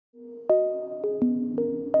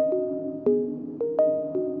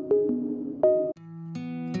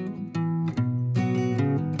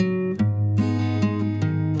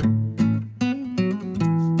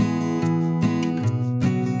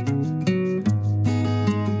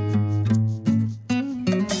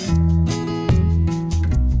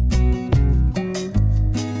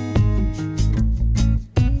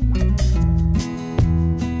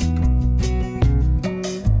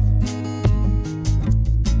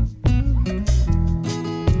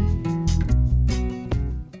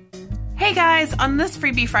guys, on this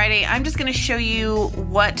Freebie Friday, I'm just going to show you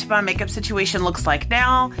what my makeup situation looks like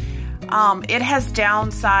now. It has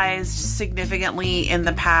downsized significantly in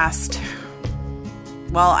the past.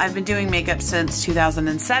 Well, I've been doing makeup since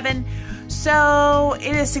 2007, so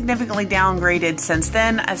it is significantly downgraded since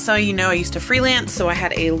then. As some of you know, I used to freelance, so I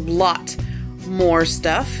had a lot more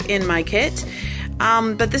stuff in my kit.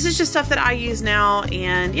 But this is just stuff that I use now,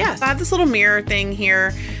 and yes, I have this little mirror thing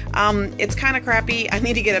here. It's kind of crappy. I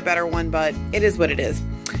need to get a better one, but it is what it is.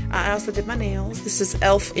 I also did my nails. This is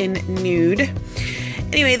e.l.f. in Nude.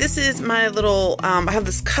 Anyway, this is my little, I have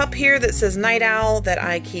this cup here that says Night Owl that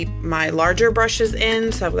I keep my larger brushes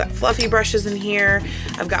in. So I've got fluffy brushes in here.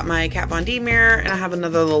 I've got my Kat Von D mirror, and I have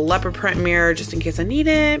another little leopard print mirror just in case I need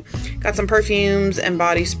it. Got some perfumes and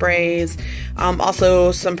body sprays.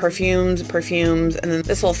 Also some perfumes, and then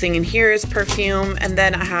this whole thing in here is perfume. And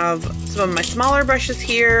then I have some of my smaller brushes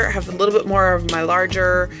here. I have a little bit more of my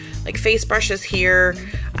larger, like, face brushes here.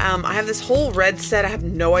 I have this whole red set. I have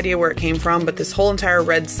no idea where it came from, but this whole entire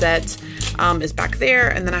red set is back there.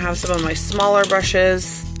 And then I have some of my smaller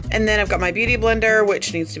brushes. And then I've got my beauty blender,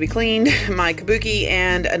 which needs to be cleaned, my kabuki,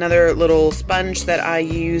 and another little sponge that I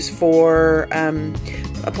use for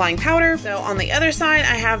applying powder. So on the other side,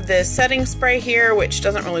 I have this setting spray here, which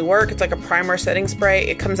doesn't really work. It's like a primer setting spray.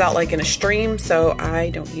 It comes out like in a stream, so I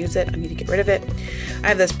don't use it. I need to get rid of it. I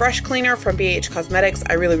have this brush cleaner from BH Cosmetics.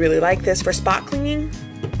 I really, really like this for spot cleaning.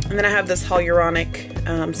 And then I have this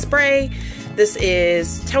hyaluronic spray. This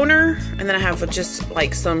is toner, and then I have just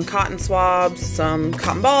like some cotton swabs, some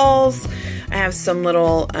cotton balls. I have some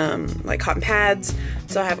little like cotton pads.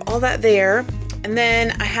 So I have all that there. And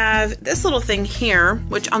then I have this little thing here,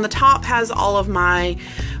 which on the top has all of my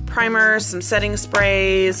primers, some setting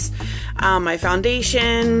sprays, my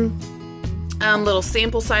foundation, little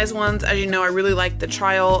sample size ones. As you know, I really like the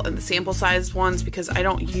trial and the sample size ones because I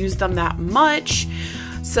don't use them that much.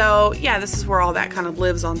 So yeah, this is where all that kind of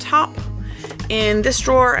lives on top. In this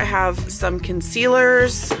drawer, I have some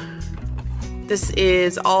concealers. This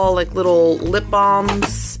is all like little lip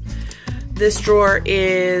balms. This drawer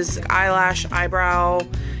is eyelash, eyebrow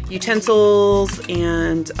utensils,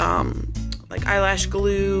 and like eyelash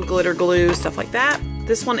glue, glitter glue, stuff like that.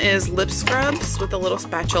 This one is lip scrubs with a little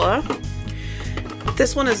spatula.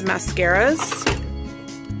 This one is mascaras.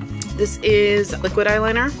 This is liquid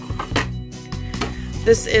eyeliner.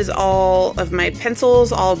 This is all of my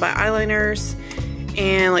pencils, all of my eyeliners,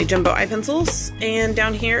 and like jumbo eye pencils. And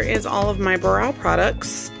down here is all of my brow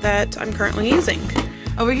products that I'm currently using.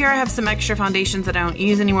 Over here I have some extra foundations that I don't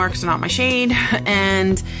use anymore because they're not my shade,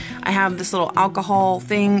 and I have this little alcohol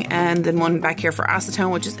thing, and then one back here for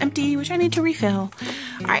acetone, which is empty, which I need to refill.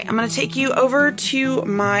 Alright, I'm going to take you over to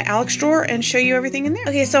my Alex drawer and show you everything in there.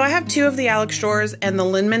 Okay, so I have two of the Alex drawers and the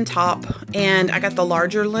Linman top, and I got the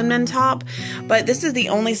larger Linman top, but this is the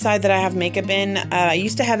only side that I have makeup in. I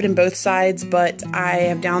used to have it in both sides, but I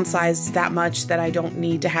have downsized that much that I don't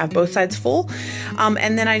need to have both sides full.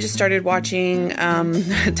 And then I just started watching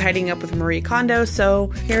Tidying Up with Marie Kondo, so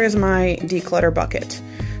here is my declutter bucket.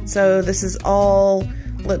 So this is all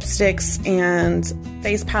lipsticks and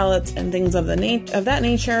face palettes and things of that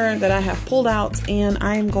nature that I have pulled out and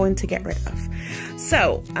I'm going to get rid of.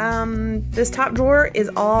 So this top drawer is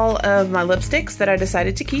all of my lipsticks that I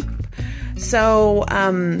decided to keep. So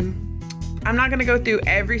I'm not going to go through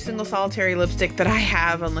every single solitary lipstick that I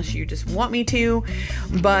have unless you just want me to,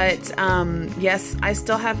 but yes, I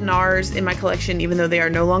still have NARS in my collection even though they are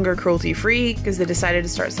no longer cruelty free because they decided to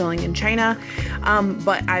start selling in China,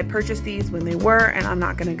 but I purchased these when they were, and I'm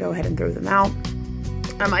not going to go ahead and throw them out.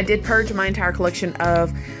 I did purge my entire collection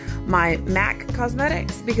of my MAC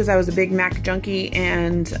cosmetics because I was a big MAC junkie,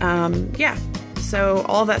 and yeah, so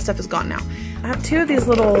all of that stuff is gone now. I have two of these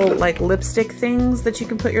little like lipstick things that you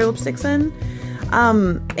can put your lipsticks in,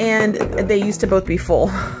 and they used to both be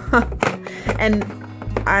full and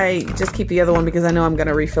I just keep the other one because I know I'm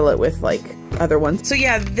gonna refill it with like other ones. So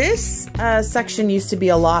yeah, this section used to be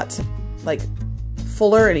a lot like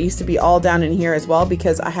fuller, and it used to be all down in here as well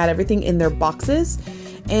because I had everything in their boxes,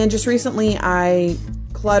 and just recently I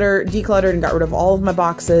decluttered and got rid of all of my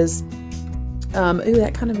boxes. Ooh,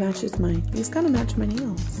 that kind of matches these kind of match my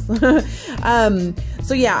nails.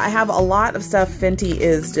 So yeah, I have a lot of stuff. Fenty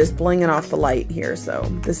is just blinging off the light here. So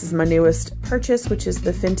this is my newest purchase, which is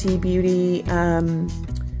the Fenty Beauty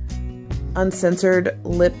Uncensored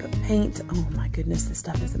Lip Paint. Oh my goodness, this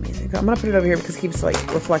stuff is amazing. So I'm gonna put it over here because it keeps like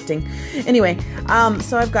reflecting. Anyway,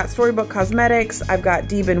 so I've got Storybook Cosmetics, I've got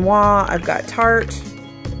D. Benoit, I've got Tarte,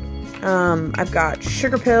 I've got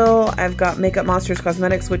Sugar Pill, I've got Makeup Monsters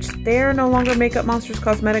Cosmetics, which they're no longer Makeup Monsters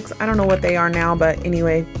Cosmetics. I don't know what they are now, but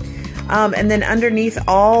anyway. And then underneath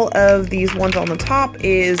all of these ones on the top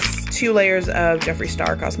is 2 layers of Jeffree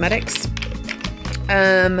Star Cosmetics.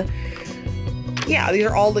 Yeah, these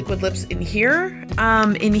are all liquid lips in here.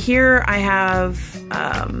 In here I have,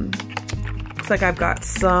 looks like I've got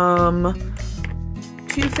some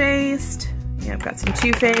Too Faced. Yeah, I've got some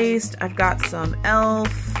Too Faced. I've got some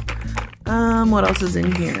e.l.f. What else is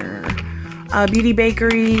in here? Beauty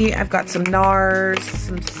Bakery. I've got some NARS.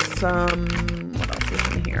 Some what else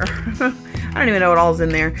is in here? I don't even know what all is in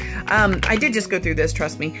there. I did just go through this,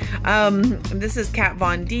 trust me. This is Kat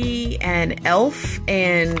Von D and e.l.f.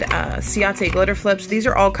 and Ciate Glitter Flips. These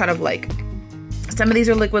are all kind of like, some of these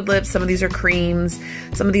are liquid lips, some of these are creams,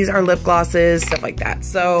 some of these are lip glosses, stuff like that.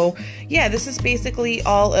 So yeah, this is basically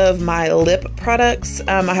all of my lip products.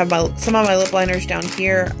 I have some of my lip liners down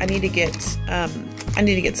here. I need to get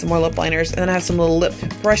some more lip liners, and then I have some little lip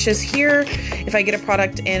brushes here. If I get a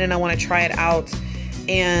product in and I want to try it out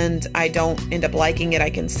and I don't end up liking it, I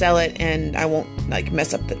can sell it and I won't like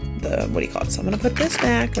mess up the what do you call it? So I'm going to put this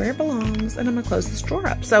back where it belongs and I'm going to close this drawer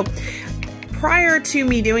up. So prior to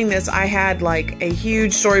me doing this, I had like a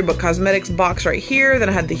huge Storybook Cosmetics box right here. Then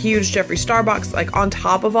I had the huge Jeffree Star box like on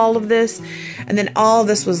top of all of this. And then all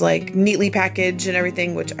this was like neatly packaged and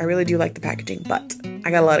everything, which I really do like the packaging, but I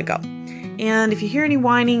gotta let it go. And if you hear any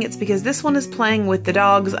whining, it's because this one is playing with the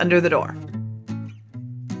dogs under the door.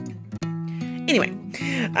 Anyway,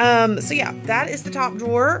 so yeah, that is the top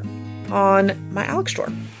drawer on my Alex drawer.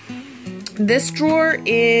 This drawer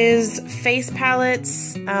is face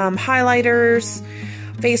palettes, highlighters,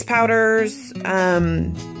 face powders,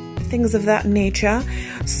 things of that nature.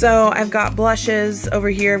 So I've got blushes over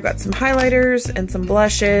here. I've got some highlighters and some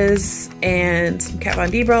blushes and some Kat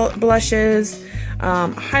Von D blushes,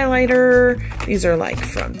 highlighter. These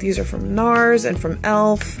are from NARS and from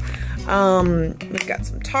e.l.f. We've got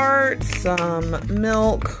some Tarte, some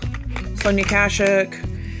Milk, Sonia Kashuk.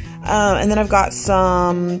 And then I've got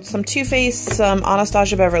some Too Faced, some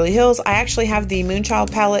Anastasia Beverly Hills. I actually have the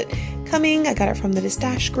Moonchild palette coming. I got it from the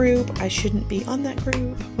Destash group. I shouldn't be on that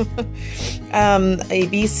group. A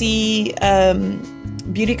BC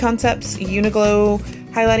Beauty Concepts Uniglow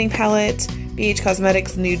highlighting palette, BH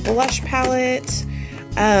Cosmetics Nude Blush palette,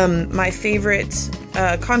 my favorite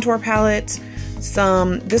contour palette.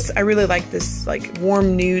 I really like this like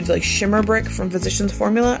warm nudes, like shimmer brick from Physicians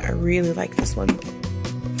Formula. I really like this one.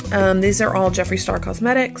 These are all Jeffree Star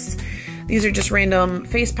Cosmetics. These are just random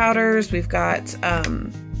face powders. We've got,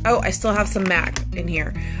 oh, I still have some MAC in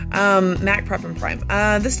here. MAC Prep and Prime.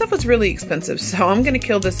 This stuff was really expensive, so I'm going to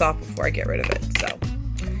kill this off before I get rid of it. So,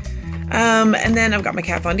 and then I've got my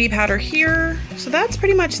Kat Von D powder here. So that's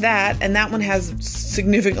pretty much that. And that one has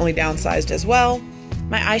significantly downsized as well.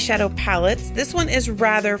 My eyeshadow palettes. This one is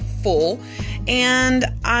rather full, and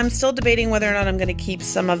I'm still debating whether or not I'm going to keep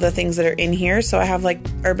some of the things that are in here. So I have like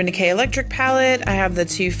Urban Decay Electric palette. I have the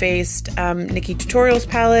Too Faced Nikki Tutorials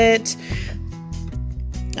palette.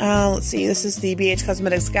 Let's see, this is the BH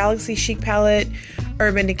Cosmetics Galaxy Chic palette.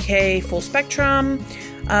 Urban Decay Full Spectrum.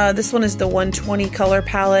 This one is the 120 color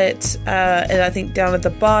palette, and I think down at the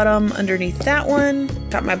bottom underneath that one,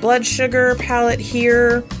 got my Blood Sugar palette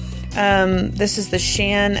here. This is the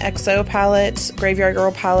Shan XO palette, Graveyard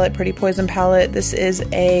Girl palette, Pretty Poison palette. This is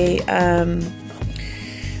a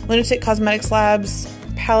Lunatic Cosmetics Labs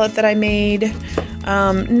palette that I made.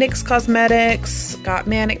 NYX Cosmetics, got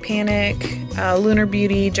Manic Panic, Lunar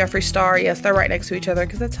Beauty, Jeffree Star. Yes, they're right next to each other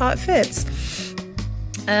because that's how it fits.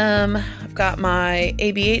 I've got my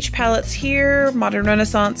ABH palettes here, Modern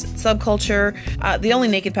Renaissance, Subculture. The only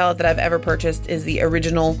Naked palette that I've ever purchased is the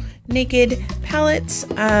original Naked palette.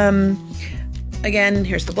 Again,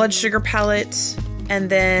 here's the Blood Sugar palette, and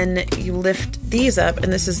then you lift these up,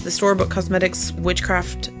 and this is the Storybook Cosmetics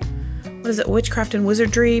Witchcraft, what is it, Witchcraft and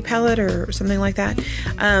Wizardry palette or something like that.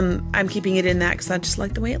 I'm keeping it in that because I just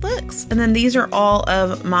like the way it looks. And then these are all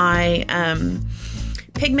of my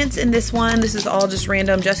pigments in this one. This is all just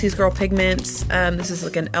random Jessie's Girl pigments. This is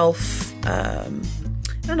like an e.l.f.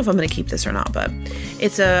 I don't know if I'm going to keep this or not, but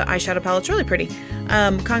it's a eyeshadow palette. It's really pretty.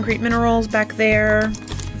 Concrete Minerals back there.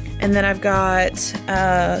 And then I've got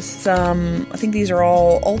some, I think these are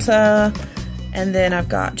all Ulta. And then I've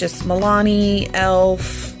got just Milani,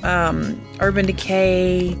 e.l.f., Urban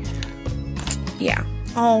Decay. Yeah,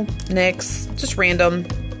 all NYX, just random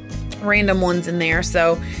ones in there.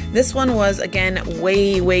 So this one was, again,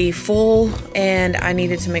 way full, and I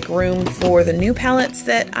needed to make room for the new palettes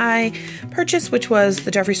that I purchased, which was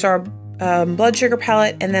the Jeffree Star Blood Sugar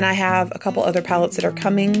palette, and then I have a couple other palettes that are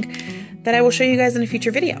coming that I will show you guys in a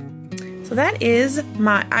future video. So that is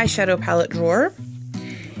my eyeshadow palette drawer,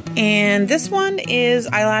 and this one is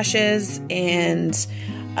eyelashes and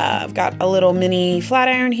I've got a little mini flat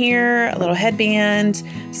iron here, a little headband,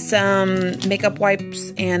 some makeup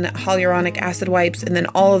wipes and hyaluronic acid wipes, and then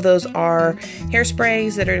all of those are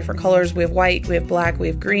hairsprays that are different colors. We have white, we have black, we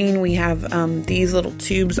have green, we have these little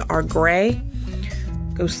tubes are gray,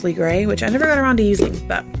 ghostly gray, which I never got around to using,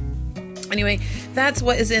 but anyway, that's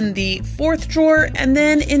what is in the 4th drawer. And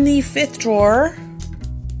then in the 5th drawer,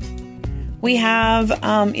 we have,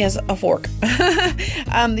 yes, a fork.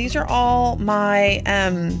 These are all my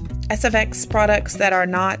SFX products that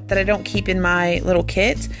I don't keep in my little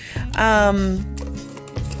kit.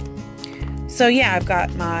 So yeah, I've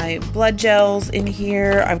got my blood gels in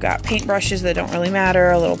here. I've got paintbrushes that don't really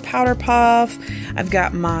matter, a little powder puff. I've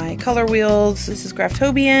got my color wheels. This is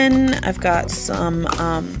Graftobian. I've got some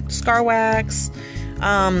Scar Wax.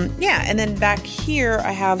 Yeah, and then back here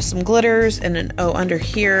I have some glitters, and then under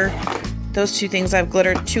here, those two things, I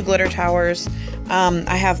have two glitter towers.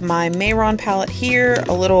 I have my Mayron palette here,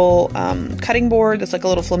 a little cutting board that's like a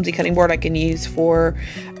little flimsy cutting board I can use for,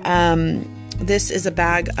 this is a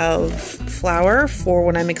bag of flour for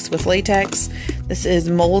when I mix with latex. This is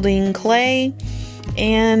molding clay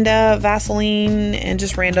and Vaseline and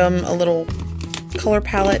just random, a little color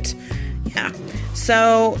palette. Yeah.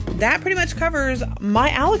 So that pretty much covers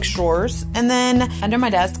my Alex drawers. And then under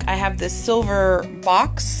my desk, I have this silver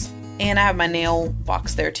box. And I have my nail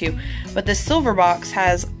box there too. But this silver box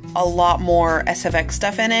has a lot more SFX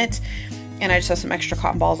stuff in it. And I just have some extra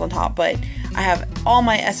cotton balls on top. But I have all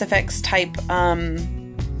my SFX type,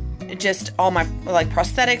 just all my like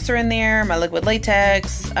prosthetics are in there. My liquid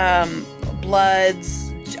latex,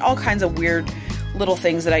 bloods, all kinds of weird little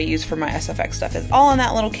things that I use for my SFX stuff. It's all in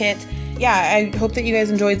that little kit. Yeah, I hope that you guys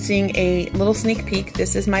enjoyed seeing a little sneak peek.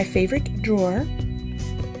 This is my favorite drawer.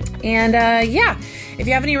 And yeah, if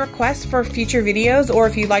you have any requests for future videos, or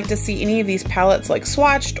if you'd like to see any of these palettes like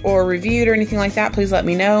swatched or reviewed or anything like that, please let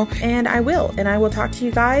me know, and I will. And I will talk to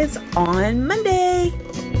you guys on Monday.